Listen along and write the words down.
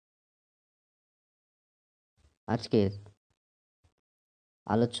আজকের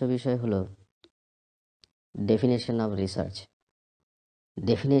আলোচ্য বিষয় হলো definition of research.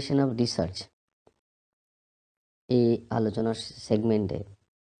 Definition of research এই আলোচনার সেগমেন্টে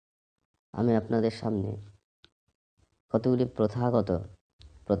আমি আপনাদের সামনে কতগুলি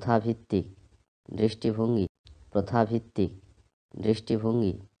প্রথাভিত্তিক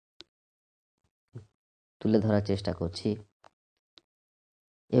দৃষ্টিভঙ্গি তুলে ধরার চেষ্টা করছি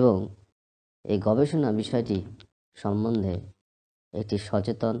এবং এই গবেষণা বিষয়টি সম্বন্ধে একটি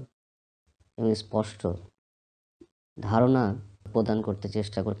সচেতন এবং স্পষ্ট ধারণা প্রদান করতে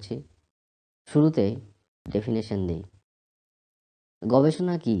চেষ্টা করছি। শুরুতেই ডেফিনেশন দিই।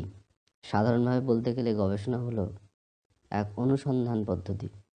 গবেষণা কি? সাধারণভাবে বলতে গেলে গবেষণা হলো এক অনুসন্ধান পদ্ধতি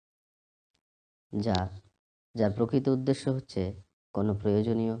যার প্রকৃত উদ্দেশ্য হচ্ছে কোনো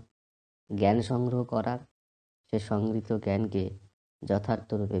প্রয়োজনীয় জ্ঞান সংগ্রহ করা, সে সংগৃহীত জ্ঞানকে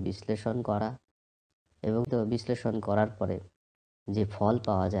যথার্থরূপে বিশ্লেষণ করা এবং বিশ্লেষণ করার পরে যে ফল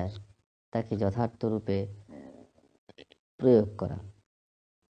পাওয়া যায় তাকে যথার্থরূপে প্রয়োগ করা।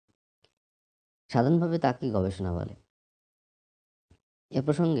 সাধারণভাবে তাকে গবেষণা বলে। এ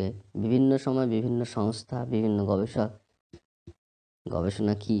প্রসঙ্গে বিভিন্ন সময় বিভিন্ন সংস্থা, বিভিন্ন গবেষক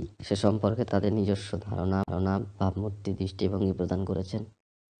গবেষণা কি সে সম্পর্কে তাদের নিজস্ব ধারণা ভাবমূর্তি, দৃষ্টিভঙ্গি প্রদান করেছেন।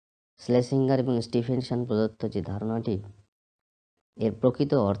 স্লেসিঙ্গার এবং স্টিফেনসন প্রদত্ত যে ধারণাটি, এর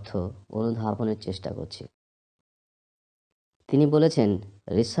প্রকৃত অর্থ অনুধাবনের চেষ্টা করছি। তিনি বলেছেন,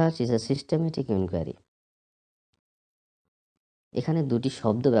 research is a systematic inquiry. এখানে দুটি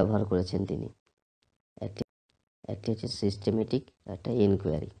শব্দ ব্যবহার করেছেন তিনি, একটি হচ্ছে সিস্টেমেটিক, একটা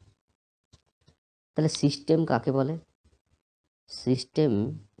ইনকোয়ারি। তাহলে সিস্টেম কাকে বলে? সিস্টেম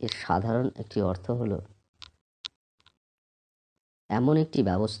এর সাধারণ একটি অর্থ হলো এমন একটি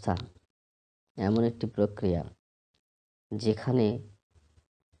ব্যবস্থা, এমন একটি প্রক্রিয়া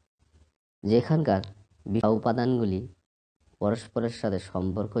যেখানকার উপাদানগুলি পরস্পরের সাথে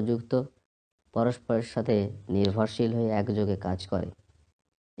সম্পর্কযুক্ত, পরস্পরের সাথে নির্ভরশীল হয়ে একযোগে কাজ করে,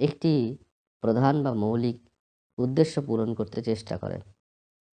 একটি প্রধান বা মৌলিক উদ্দেশ্য পূরণ করতে চেষ্টা করে।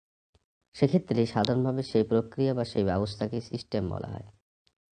 সেক্ষেত্রে সাধারণভাবে সেই প্রক্রিয়া বা সেই ব্যবস্থাকে সিস্টেম বলা হয়।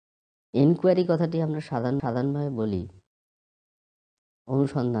 ইনকোয়ারি কথাটি আমরা সাধারণভাবে বলি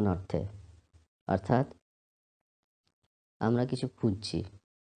অনুসন্ধান অর্থে, অর্থাৎ আমরা কিছু খুঁজছি।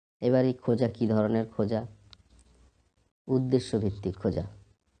 এবার এই খোঁজা কী ধরনের খোঁজা?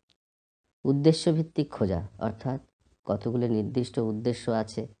 উদ্দেশ্যভিত্তিক খোঁজা, অর্থাৎ কতগুলো নির্দিষ্ট উদ্দেশ্য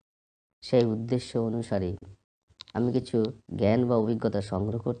আছে, সেই উদ্দেশ্য অনুসারে আমি কিছু জ্ঞান বা অভিজ্ঞতা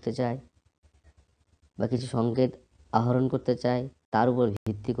সংগ্রহ করতে চাই বা কিছু সংকেত আহরণ করতে চাই, তার উপর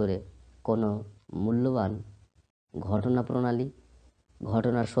ভিত্তি করে কোনো মূল্যবান ঘটনা প্রণালী,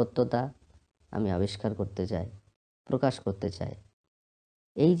 ঘটনার সত্যতা আমি আবিষ্কার করতে চাই, প্রকাশ করতে চাই।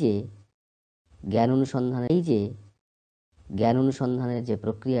 এই যে জ্ঞান অনুসন্ধানের যে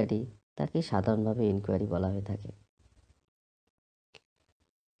প্রক্রিয়াটি, তাকে সাধারণভাবে ইনকোয়ারি বলা হয়ে থাকে।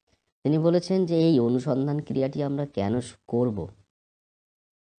 তিনি বলেছেন যে এই অনুসন্ধান ক্রিয়াটি আমরা কেন করব?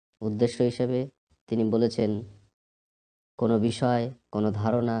 উদ্দেশ্য হিসেবে তিনি বলেছেন, কোনো বিষয়, কোনো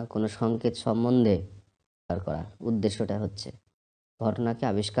ধারণা, কোনো সংকেত সম্বন্ধে করা। উদ্দেশ্যটা হচ্ছে ঘটনাকে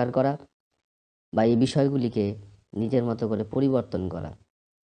আবিষ্কার করা বা এই বিষয়গুলিকে নিজের মতো করে পরিবর্তন করা।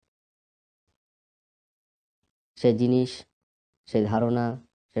 সে জিনিস, সে ধারণা,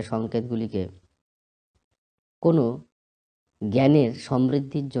 সে সংকেতগুলিকে কোনো জ্ঞানের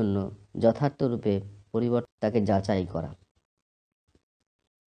সমৃদ্ধির জন্য যথার্থরূপে তাকে যাচাই করা।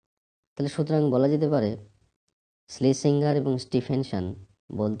 তাহলে সুতরাং বলা যেতে পারে স্লেসিঙ্গার এবং স্টিফেনসন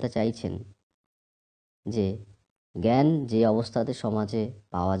বলতে চাইছেন যে জ্ঞান যে অবস্থাতে সমাজে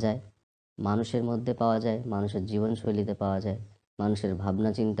পাওয়া যায়, মানুষের মধ্যে পাওয়া যায়, মানুষের জীবনশৈলীতে পাওয়া যায়, মানুষের ভাবনা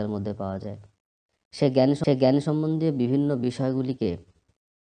চিন্তার মধ্যে পাওয়া যায়, সে জ্ঞান সম্বন্ধীয় বিভিন্ন বিষয়গুলিকে,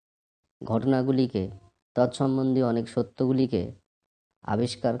 ঘটনাগুলিকে, তৎসম্বন্ধীয় অনেক সত্যগুলিকে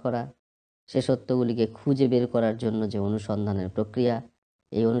আবিষ্কার করা, সে সত্যগুলিকে খুঁজে বের করার জন্য যে অনুসন্ধানের প্রক্রিয়া,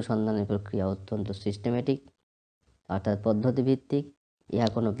 এই অনুসন্ধানের প্রক্রিয়া অত্যন্ত সিস্টেমেটিক, অর্থাৎ পদ্ধতিভিত্তিক। ইহা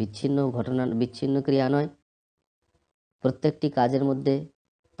কোনো বিচ্ছিন্ন ক্রিয়া নয়। প্রত্যেকটি কাজের মধ্যে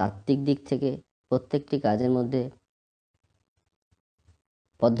তাত্ত্বিক দিক থেকে, প্রত্যেকটি কাজের মধ্যে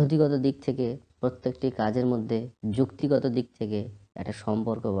পদ্ধতিগত দিক থেকে, প্রত্যেকটি কাজের মধ্যে যুক্তিগত দিক থেকে একটা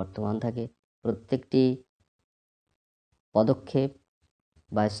সম্পর্ক বর্তমান থাকে। প্রত্যেকটি পদক্ষেপ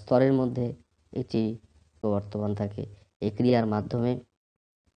বা স্তরের মধ্যে এটি বর্তমান থাকে। এই ক্রিয়ার মাধ্যমে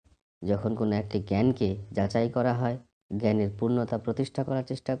যখন কোনো একটি জ্ঞানকে যাচাই করা হয়, জ্ঞানের পূর্ণতা প্রতিষ্ঠা করার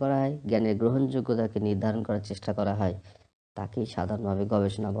চেষ্টা করা হয়, জ্ঞানের গ্রহণযোগ্যতাকে নির্ধারণ করার চেষ্টা করা হয়, তাকেই সাধারণভাবে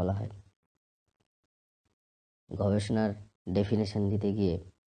গবেষণা বলা হয়। গবেষণার ডেফিনেশন দিতে গিয়ে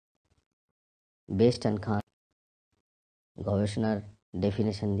বেস্ট অ্যান্ড খান গবেষণার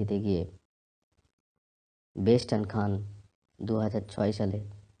ডেফিনেশন দিতে গিয়ে বেস্ট অ্যান্ড খান 2006 সালে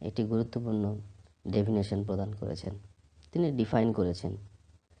একটি গুরুত্বপূর্ণ ডেফিনেশন প্রদান করেছেন। তিনি ডিফাইন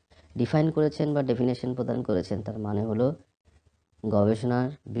করেছেন বা ডেফিনেশন প্রদান করেছেন, তার মানে হলো গবেষণার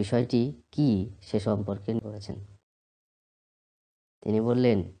বিষয়টি কি সে সম্পর্কে করেছেন। তিনি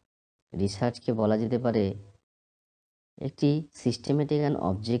বললেন রিসার্চকে বলা যেতে পারে একটি systematic and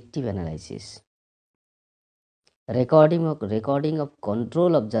objective analysis, recording of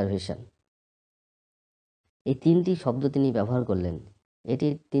control observation. এই তিনটি শব্দ তিনি ব্যবহার করলেন।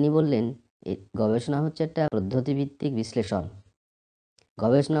 তিনি বললেন গবেষণা হচ্ছে একটা পদ্ধতিভিত্তিক বিশ্লেষণ,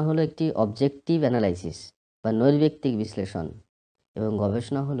 গবেষণা হলো একটি অবজেক্টিভ অ্যানালাইসিস বা নৈর্ব্যক্তিক বিশ্লেষণ, এবং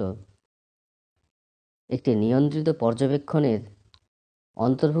গবেষণা হলো একটি নিয়ন্ত্রিত পর্যবেক্ষণের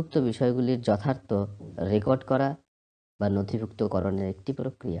অন্তর্ভুক্ত বিষয়গুলির যথার্থ রেকর্ড করা বা নথিভুক্তকরণের একটি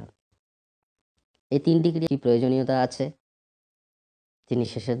প্রক্রিয়া। এই তিনটি ক্রিয়ার কি প্রয়োজনীয়তা আছে তিনি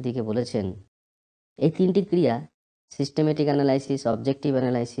শেষের দিকে বলেছেন। এই তিনটি ক্রিয়া সিস্টেমেটিক অ্যানালাইসিস, অবজেক্টিভ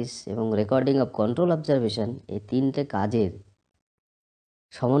অ্যানালাইসিস এবং রেকর্ডিং অফ কন্ট্রোল অবজারভেশন, এই তিনটে কাজের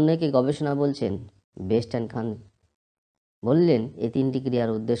সমন্বয়কে গবেষণা বলছেন। বেস্ট অ্যান্ড খান বললেন এই তিনটি ক্রিয়ার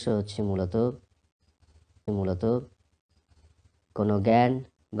উদ্দেশ্য হচ্ছে মূলত কোনো জ্ঞান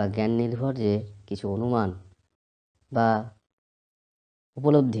বা জ্ঞান নির্ভর যে কিছু অনুমান বা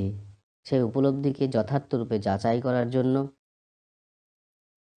উপলব্ধি, সেই উপলব্ধিকে যথার্থ রূপে যাচাই করার জন্য,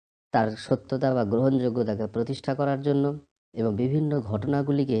 তার সত্যতা বা গ্রহণযোগ্যতাকে প্রতিষ্ঠা করার জন্য এবং বিভিন্ন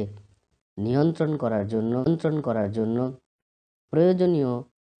ঘটনাগুলিকে নিয়ন্ত্রণ করার জন্য প্রয়োজনীয়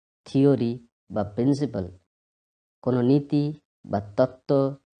থিওরি বা প্রিন্সিপাল, কোনো নীতি বা তত্ত্ব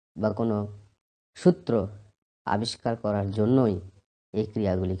বা কোনো সূত্র আবিষ্কার করার জন্যই এই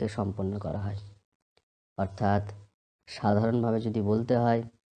ক্রিয়াগুলিকে সম্পন্ন করা হয়। অর্থাৎ সাধারণভাবে যদি বলতে হয়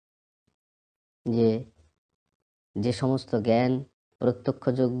যে সমস্ত জ্ঞান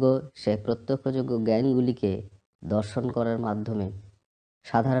প্রত্যক্ষযোগ্য, সে প্রত্যক্ষযোগ্য জ্ঞানগুলিকে দর্শন করার মাধ্যমে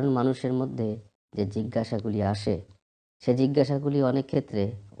সাধারণ মানুষের মধ্যে যে জিজ্ঞাসাগুলি আসে, সে জিজ্ঞাসাগুলি অনেক ক্ষেত্রে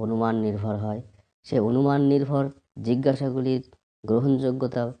অনুমান নির্ভর হয়। সে অনুমান নির্ভর জিজ্ঞাসাগুলির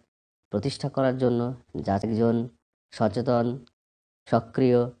গ্রহণযোগ্যতা প্রতিষ্ঠা করার জন্য একজন সচেতন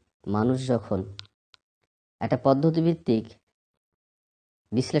সক্রিয় মানুষ যখন একটা পদ্ধতিভিত্তিক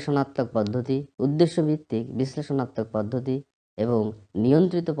বিশ্লেষণাত্মক পদ্ধতি, উদ্দেশ্যভিত্তিক বিশ্লেষণাত্মক পদ্ধতি এবং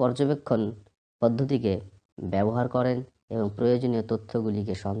নিয়ন্ত্রিত পর্যবেক্ষণ পদ্ধতিকে ব্যবহার করেন এবং প্রয়োজনীয়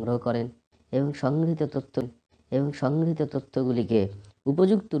তথ্যগুলিকে সংগ্রহ করেন এবং সংগৃহীত তথ্যগুলিকে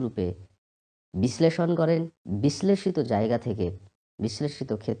উপযুক্ত রূপে বিশ্লেষণ করেন, বিশ্লেষিত জায়গা থেকে,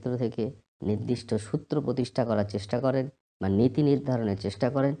 বিশ্লেষিত ক্ষেত্র থেকে নির্দিষ্ট সূত্র প্রতিষ্ঠা করার চেষ্টা করেন বা নীতি নির্ধারণের চেষ্টা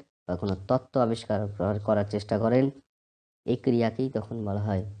করেন বা কোনো তত্ত্ব আবিষ্কার করার চেষ্টা করেন, এই ক্রিয়াকেই তখন বলা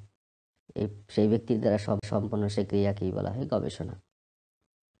হয়, সেই ব্যক্তির দ্বারা সম্পন্ন সেই ক্রিয়াকেই বলা হয় গবেষণা।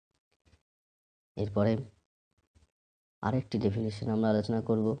 এরপরে আরেকটি ডেফিনেশন আমরা আলোচনা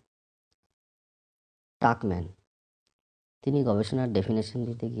করব। টাকম্যান তিনি গবেষণার ডেফিনেশন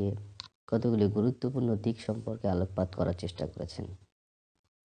দিতে গিয়ে কতগুলি গুরুত্বপূর্ণ দিক সম্পর্কে আলোকপাত করার চেষ্টা করেছেন।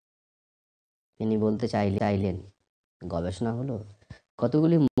 তিনি বলতে চাইলেন গবেষণা হলো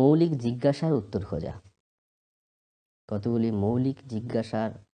কতগুলি মৌলিক জিজ্ঞাসার উত্তর খোঁজা, কতগুলি মৌলিক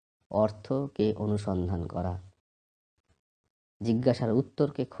জিজ্ঞাসার অর্থকে অনুসন্ধান করা, জিজ্ঞাসার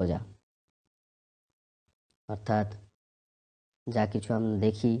উত্তরকে খোঁজা। অর্থাৎ যা কিছু আমরা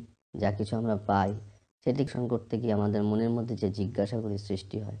দেখি, যা কিছু আমরা পাই, সেটি করতে গিয়ে আমাদের মনের মধ্যে যে জিজ্ঞাসাগুলি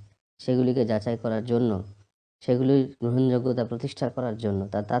সৃষ্টি হয়, সেগুলিকে যাচাই করার জন্য, সেগুলির গ্রহণযোগ্যতা প্রতিষ্ঠা করার জন্য,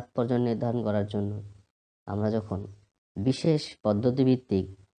 তার তাৎপর্য নির্ধারণ করার জন্য আমরা যখন বিশেষ পদ্ধতিভিত্তিক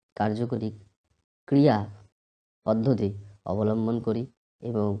কার্যকরী ক্রিয়া পদ্ধতি অবলম্বন করি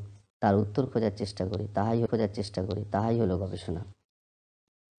এবং তার উত্তর খোঁজার চেষ্টা করি, তাহাই হলো গবেষণা।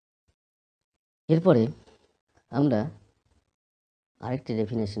 এরপরে আমরা আরেকটি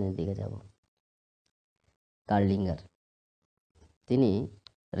ডেফিনেশনের দিকে যাব। কার্লিঙ্গার তিনি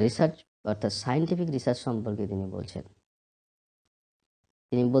রিসার্চ অর্থাৎ সায়েন্টিফিক রিসার্চ সম্পর্কে তিনি বলছেন।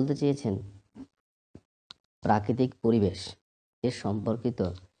 তিনি বলতে চেয়েছেন প্রাকৃতিক পরিবেশ এর সম্পর্কিত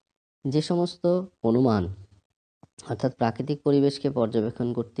যে সমস্ত অনুমান, অর্থাৎ প্রাকৃতিক পরিবেশকে পর্যবেক্ষণ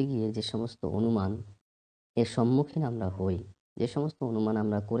করতে গিয়ে যে সমস্ত অনুমান এর সম্মুখীন আমরা হই, যে সমস্ত অনুমান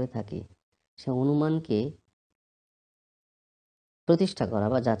আমরা করে থাকি, সে অনুমানকে প্রতিষ্ঠা করা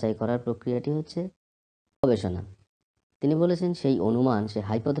বা যাচাই করার প্রক্রিয়াটি হচ্ছে গবেষণা। তিনি বলেছেন সেই অনুমান, সে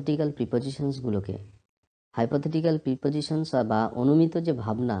হাইপোথেটিক্যাল প্রিপোজিশনস বা অনুমিত যে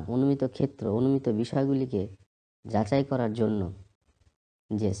ভাবনা, অনুমিত ক্ষেত্র, অনুমিত বিষয়গুলিকে যাচাই করার জন্য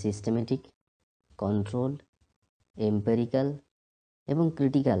যে সিস্টেমেটিক, কন্ট্রোল, এম্পেরিক্যাল এবং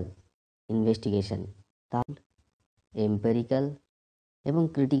ক্রিটিক্যাল ইনভেস্টিগেশন, এম্পেরিক্যাল এবং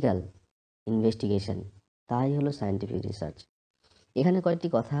ক্রিটিক্যাল ইনভেস্টিগেশন, তাই হলো সায়েন্টিফিক রিসার্চ। এখানে কয়েকটি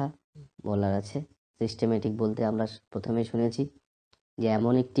কথা বলার আছে। সিস্টেমেটিক বলতে আমরা প্রথমে শুনেছি যে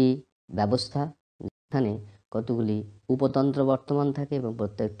এমন একটি ব্যবস্থা যেখানে কতগুলি উপতন্ত্র বর্তমান থাকে এবং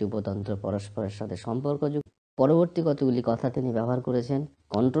প্রত্যেকটি উপতন্ত্র পরস্পরের সাথে সম্পর্কযুক্ত। পরবর্তী কতগুলি কথা তিনি ব্যবহার করেছেন।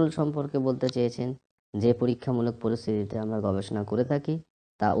 কন্ট্রোল সম্পর্কে বলতে চেয়েছেন যে পরীক্ষামূলক পরিস্থিতিতে আমরা গবেষণা করে থাকি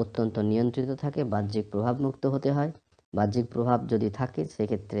তা অত্যন্ত নিয়ন্ত্রিত থাকে, বাহ্যিক প্রভাবমুক্ত হতে হয়। বাহ্যিক প্রভাব যদি থাকে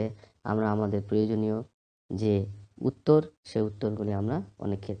সেক্ষেত্রে আমরা আমাদের প্রয়োজনীয় যে উত্তর, সে উত্তরগুলি আমরা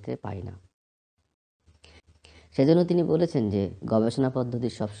অনেক ক্ষেত্রে পাই না। সেজন্য তিনি বলেছেন যে গবেষণা পদ্ধতি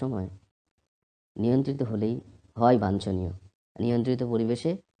সবসময় নিয়ন্ত্রিত হলেই হয় বাঞ্ছনীয়। নিয়ন্ত্রিত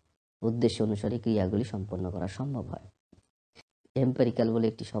পরিবেশে উদ্দেশ্য অনুসারে ক্রিয়াগুলি সম্পন্ন করা সম্ভব হয়। এম্পেরিক্যাল বলে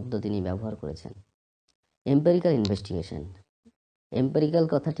একটি শব্দ তিনি ব্যবহার করেছেন। এম্পেরিক্যাল ইনভেস্টিগেশন, এম্পেরিক্যাল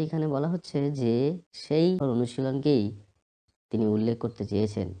কথাটি এখানে বলা হচ্ছে যে সেই অনুশীলনকেই তিনি উল্লেখ করতে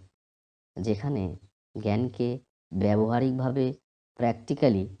চেয়েছেন যেখানে জ্ঞানকে ব্যবহারিকভাবে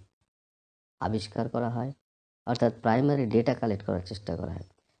প্র্যাকটিক্যালি আবিষ্কার করা হয়, অর্থাৎ প্রাইমারি ডেটা কালেক্ট করার চেষ্টা করা হয়।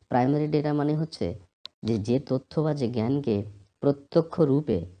 প্রাইমারি ডেটা মানে হচ্ছে যে তথ্য বা যে জ্ঞানকে প্রত্যক্ষ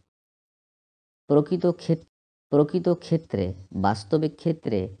রূপে প্রকৃত ক্ষেত্রে বাস্তবিক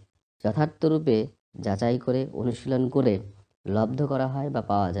ক্ষেত্রে যথার্থরূপে যাচাই করে অনুশীলন করে লব্ধ করা হয় বা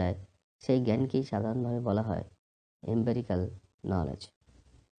পাওয়া যায়, সেই জ্ঞানকেই সাধারণভাবে বলা হয় এম্পেরিক্যাল নলেজ।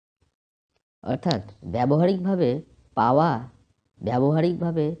 অর্থাৎ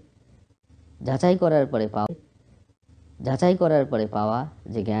ব্যবহারিকভাবে যাচাই করার পরে পাওয়া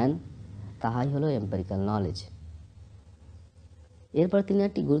যে জ্ঞান, তাহাই হলো এম্পেরিক্যাল নলেজ। এরপর তিনি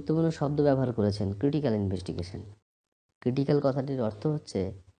একটি গুরুত্বপূর্ণ শব্দ ব্যবহার করেছেন, ক্রিটিক্যাল ইনভেস্টিগেশন। ক্রিটিক্যাল কথাটির অর্থ হচ্ছে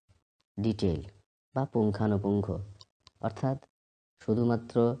ডিটেল বা পুঙ্খানুপুঙ্খ, অর্থাৎ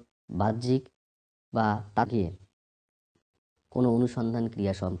শুধুমাত্র বাহ্যিক বা তাকে কোনো অনুসন্ধান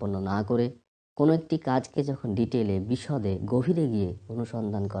ক্রিয়া সম্পন্ন না করে কোনো একটি কাজকে যখন ডিটেলে বিশদে গভীরে গিয়ে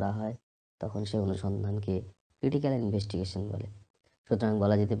অনুসন্ধান করা হয় তখন সে অনুসন্ধানকে ক্রিটিক্যাল ইনভেস্টিগেশন বলে। সুতরাং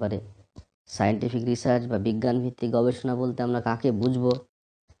বলা যেতে পারে সায়েন্টিফিক রিসার্চ বা বিজ্ঞানভিত্তিক গবেষণা বলতে আমরা কাকে বুঝবো?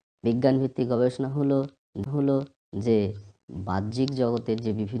 বিজ্ঞানভিত্তিক গবেষণা হলো যে বাহ্যিক জগতের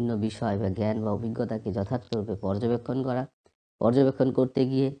যে বিভিন্ন বিষয় বা জ্ঞান বা অভিজ্ঞতাকে যথার্থরূপে পর্যবেক্ষণ করতে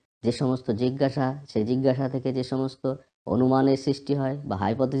গিয়ে যে সমস্ত জিজ্ঞাসা, সেই জিজ্ঞাসা থেকে যে সমস্ত অনুমানের সৃষ্টি হয় বা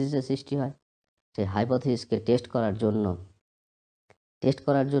হাইপোথিসিসের সৃষ্টি হয়, সেই হাইপোথিসিসকে টেস্ট করার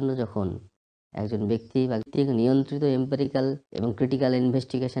জন্য যখন একজন ব্যক্তি বা নিয়ন্ত্রিত এম্পেরিক্যাল এবং ক্রিটিক্যাল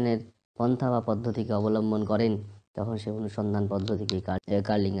ইনভেস্টিগেশনের পন্থা বা পদ্ধতিকে অবলম্বন করেন, তখন সে অনুসন্ধান পদ্ধতিকে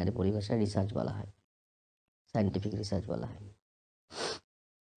কার্লিংয়ের পরিভাষায় রিসার্চ বলা হয়, সায়েন্টিফিক রিসার্চ বলা হয়।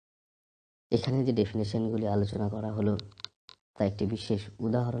 এখানে যে ডেফিনেশনগুলি আলোচনা করা হলো তা একটি বিশেষ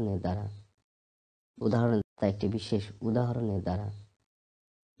উদাহরণের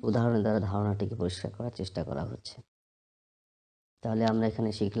দ্বারা ধারণাটিকে পরিষ্কার করার চেষ্টা করা হচ্ছে। তাহলে আমরা এখানে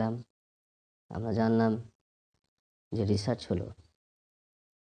শিখলাম, আমরা জানলাম যে রিসার্চ হলো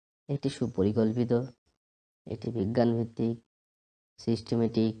একটি সুপরিকল্পিত, একটি বিজ্ঞানভিত্তিক,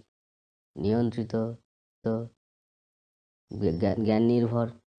 সিস্টেমেটিক, নিয়ন্ত্রিত, জ্ঞান নির্ভর,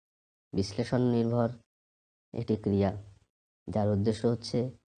 বিশ্লেষণ নির্ভর একটি ক্রিয়া, যার উদ্দেশ্য হচ্ছে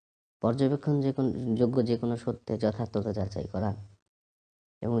পর্যবেক্ষণযোগ্য যে কোনো সত্যের যথার্থতা যাচাই করা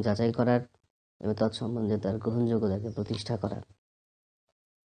এবং তৎসম্বন্ধে তার গ্রহণযোগ্যতাকে প্রতিষ্ঠা করা।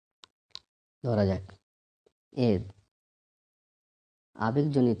 ধরা যাক এর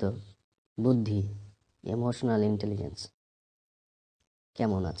আবেগজনিত বুদ্ধি, ইমোশনাল ইন্টেলিজেন্স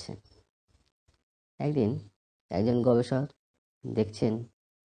কেমন আছে। একদিন একজন গবেষক দেখছেন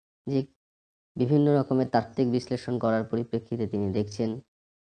যে বিভিন্ন রকমের তাত্ত্বিক বিশ্লেষণ করার পরিপ্রেক্ষিতে তিনি দেখছেন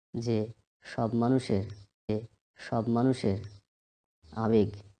যে সব মানুষের আবেগ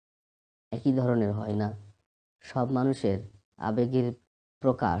একই ধরনের হয় না, সব মানুষের আবেগের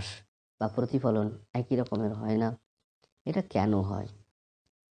প্রকাশ বা প্রতিফলন একই রকমের হয় না। এটা কেন হয়?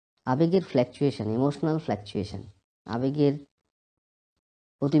 আবেগের ফ্ল্যাকচুয়েশন, ইমোশনাল ফ্ল্যাকচুয়েশন, আবেগের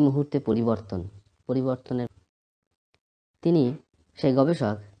প্রতি মুহূর্তে পরিবর্তনের সেই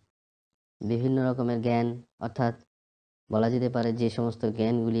গবেষক বিভিন্ন রকমের জ্ঞান, অর্থাৎ বলা যেতে পারে যে সমস্ত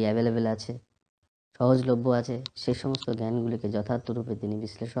জ্ঞানগুলি অ্যাভেলেবেল আছে, সহজলভ্য আছে, সেই সমস্ত জ্ঞানগুলিকে যথার্থরূপে তিনি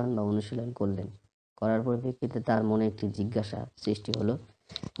বিশ্লেষণ বা অনুশীলন করার পরিপ্রেক্ষিতে তার মনে একটি জিজ্ঞাসা সৃষ্টি হলো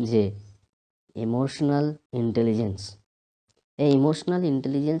যে ইমোশনাল ইন্টেলিজেন্স, এই ইমোশনাল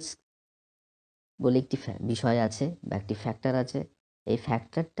ইন্টেলিজেন্স বলে একটি বিষয় আছে বা একটি ফ্যাক্টর আছে, এই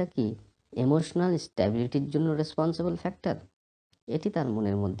ফ্যাক্টরটা কি ইমোশনাল স্ট্যাবিলিটির জন্য রেসপন্সিবল ফ্যাক্টর? এটি তার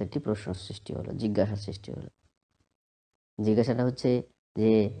মনের মধ্যে একটি প্রশ্ন সৃষ্টি হলো, জিজ্ঞাসা সৃষ্টি হলো। জিজ্ঞাসাটা হচ্ছে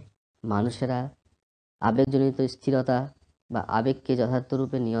যে মানুষেরা আবেগজনিত স্থিরতা বা আবেগকে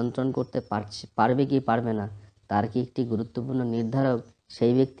যথার্থরূপে নিয়ন্ত্রণ করতে পারবে কি পারবে না তার কি একটি গুরুত্বপূর্ণ নির্ধারক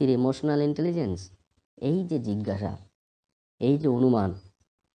সেই ব্যক্তির ইমোশনাল ইন্টেলিজেন্স? এই যে জিজ্ঞাসা, এই যে অনুমান,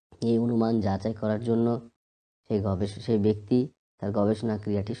 এই অনুমান যাচাই করার জন্য সেই ব্যক্তি তার গবেষণা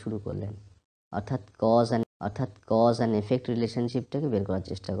ক্রিয়াটি শুরু করলেন, অর্থাৎ কজ অ্যান্ড এফেক্ট রিলেশনশিপটাকে বের করার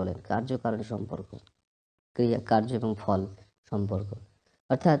চেষ্টা করলেন, কার্য-কারণ সম্পর্ক, কার্য এবং ফল সম্পর্ক।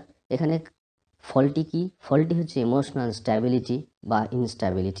 অর্থাৎ এখানে ফলটি কি? ফলটি হচ্ছে ইমোশনাল স্ট্যাবিলিটি বা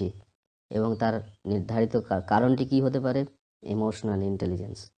ইনস্ট্যাবিলিটি, এবং তার নির্ধারিত কারণটি কি হতে পারে? Emotional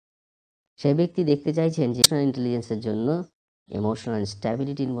intelligence. সেই ব্যক্তি দেখতে চাইছেন যে ইমোশনাল ইন্টেলিজেন্সের জন্য ইমোশনাল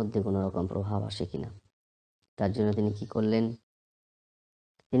স্ট্যাবিলিটির মধ্যে কোনো রকম প্রভাব আসে কিনা। তার জন্য তিনি কি করলেন?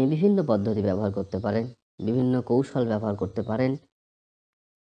 তিনি বিভিন্ন পদ্ধতি ব্যবহার করতে পারেন, বিভিন্ন কৌশল ব্যবহার করতে পারেন।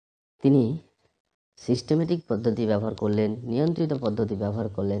 তিনি সিস্টেমেটিক পদ্ধতি ব্যবহার করলেন, নিয়ন্ত্রিত পদ্ধতি ব্যবহার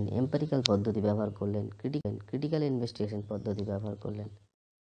করলেন, এম্পিরিক্যাল পদ্ধতি ব্যবহার করলেন, ক্রিটিক্যাল ইনভেস্টিগেশন পদ্ধতি ব্যবহার করলেন।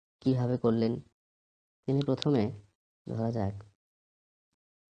 কিভাবে করলেন? তিনি প্রথমে ধরা যাক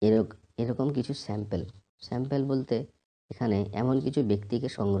এরকম কিছু স্যাম্পেল বলতে এখানে এমন কিছু ব্যক্তিকে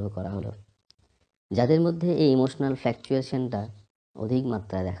সংগ্রহ করা হলো যাদের মধ্যে এই ইমোশনাল ফ্ল্যাকচুয়েশনটা অধিক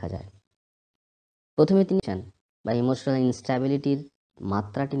মাত্রায় দেখা যায়। প্রথমে তিনি বা ইমোশনাল ইনস্ট্যাবিলিটির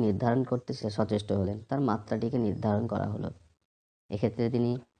মাত্রাটি নির্ধারণ করতে সচেষ্ট হলেন, তার মাত্রাটিকে নির্ধারণ করা হলো। এক্ষেত্রে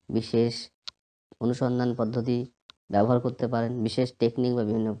তিনি বিশেষ অনুসন্ধান পদ্ধতি ব্যবহার করতে পারেন, বিশেষ টেকনিক বা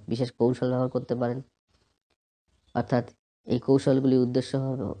বিভিন্ন বিশেষ কৌশল ব্যবহার করতে পারেন। অর্থাৎ এই কৌশলগুলির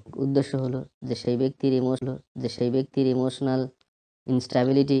উদ্দেশ্য হলো যে সেই ব্যক্তির ইমোশনাল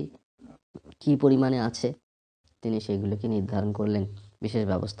ইনস্ট্যাবিলিটি কী পরিমাণে আছে তিনি সেগুলোকে নির্ধারণ করলেন বিশেষ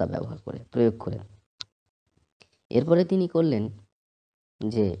ব্যবস্থা ব্যবহার করে, প্রয়োগ করে। এরপরে তিনি করলেন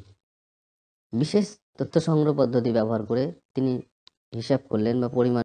যে বিশেষ তথ্য সংগ্রহ পদ্ধতি ব্যবহার করে তিনি হিসাব করলেন বা পরিমাণ